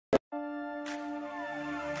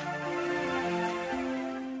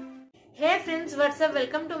friends, what's up?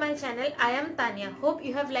 Welcome to my channel. I am Tanya. Hope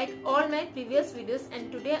you have liked all my previous videos,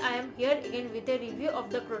 and today I am here again with a review of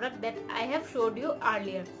the product that I have showed you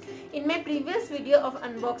earlier. In my previous video of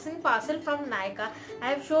unboxing parcel from Nykaa, I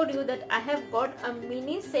have showed you that I have got a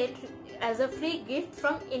mini set as a free gift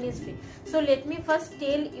from Innisfree. So let me first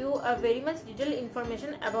tell you a very much detailed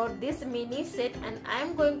information about this mini set, and I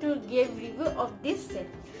am going to give review of this set.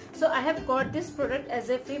 So I have got this product as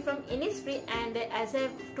a free from Innisfree, and as I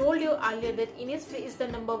have told you earlier that Innisfree is the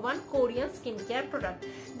 #1 Korean skincare product.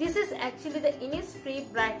 This is actually the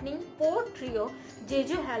Innisfree Brightening Pore Trio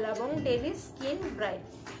Jeju Halabong Daily Skin Bright.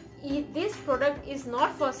 This product is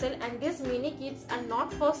not for sale, and these mini kits are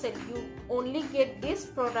not for sale. You only get these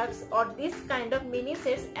products or this kind of mini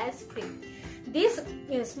sets as free. This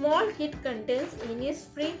small kit contains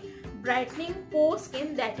Innisfree Brightening Pore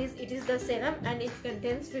Skin, that is, it is the serum and it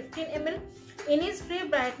contains 15 ml. Innisfree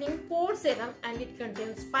Brightening Pore Serum and it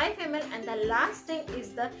contains 5 ml, and the last thing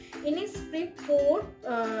is the Innisfree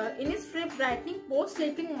Brightening Pore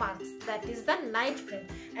Sleeping Mask, that is the night cream,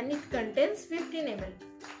 and it contains 15 ml.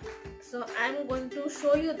 So I am going to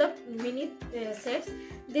show you the mini sets.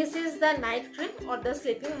 This is the night cream or the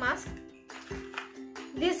sleeping mask.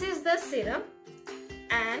 This is the serum,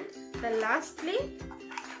 and the lastly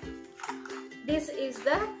this is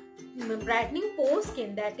the brightening pore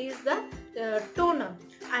skin, that is the toner.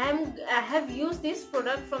 I have used this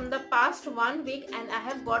product from the past 1 week, and I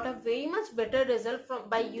have got a very much better result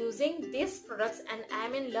by using these products, and I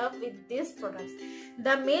am in love with these products.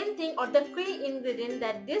 The main thing or the key ingredient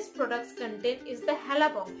that these products contain is the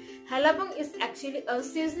halabong. Halabong is actually a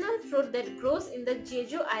seasonal fruit that grows in the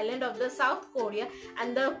Jeju island of the South Korea,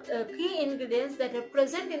 and the key ingredients that are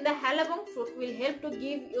present in the halabong fruit will help to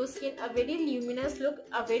give your skin a very luminous look,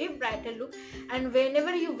 a very brighter look, and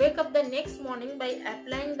whenever you wake up the next morning by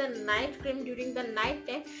applying the night cream during the night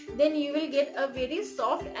time, then you will get a very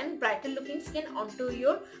soft and brighter looking skin onto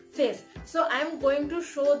your face. So I am going to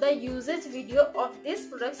show the usage video of this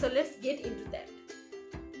product, so let's get into that.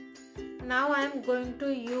 Now I am going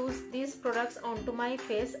to use these products onto my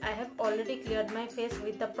face. I have already cleared my face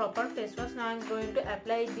with the proper face wash. Now I am going to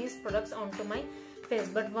apply these products onto my face.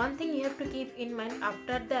 But one thing you have to keep in mind,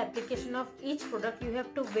 after the application of each product you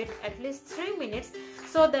have to wait at least 3 minutes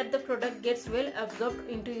so that the product gets well absorbed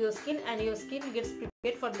into your skin and your skin gets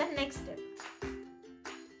prepared for the next step.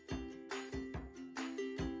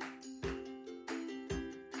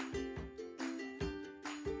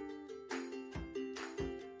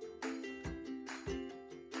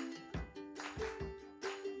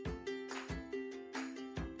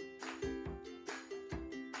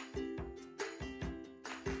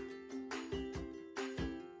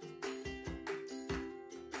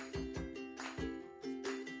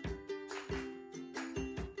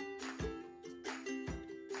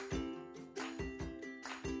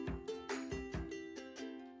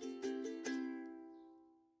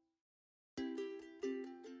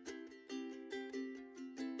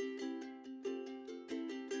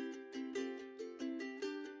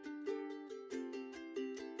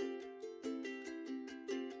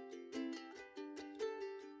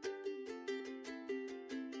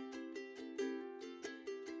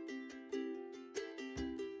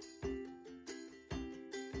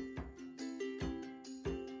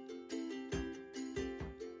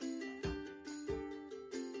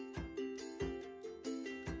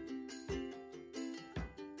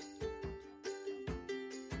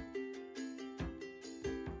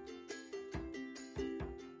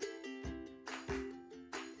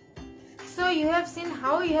 So you have seen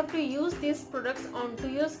how you have to use these products onto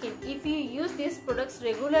your skin. If you use these products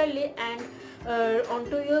regularly and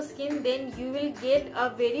onto your skin, then you will get a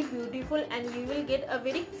very beautiful and you will get a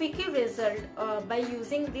very quick result by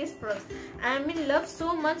using these products. I am in love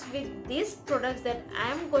so much with these products that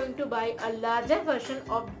I am going to buy a larger version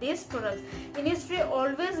of these products. Innisfree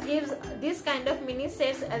always gives this kind of mini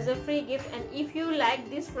sets as a free gift, and if you like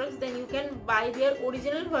these products, then you can buy their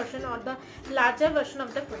original version or the larger version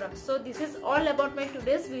of the product. So this is all about my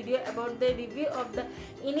today's video about the review of the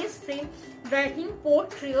Innisfree Brightening Pore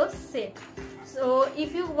Trio set. So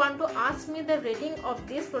if you want to ask me the rating of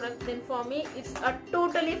this product, then for me it's a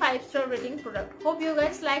totally 5-star rating product. Hope you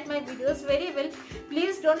guys like my videos very well.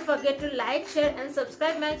 Please don't forget to like, share and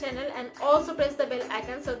subscribe my channel, and also press the bell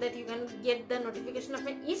icon so that you can get the notification of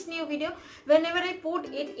my each new video whenever I put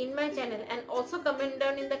it in my channel. And also comment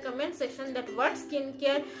down in the comment section that what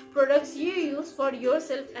skincare products you use for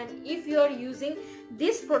yourself, and if you are using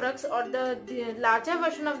these products or the larger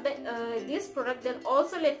version of this product, then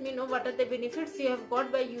also let me know what are the benefits you have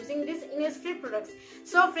got by using these Innisfree products.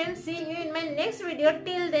 So friends, see you in my next video.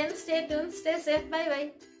 Till then, stay tuned, stay safe, bye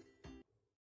bye.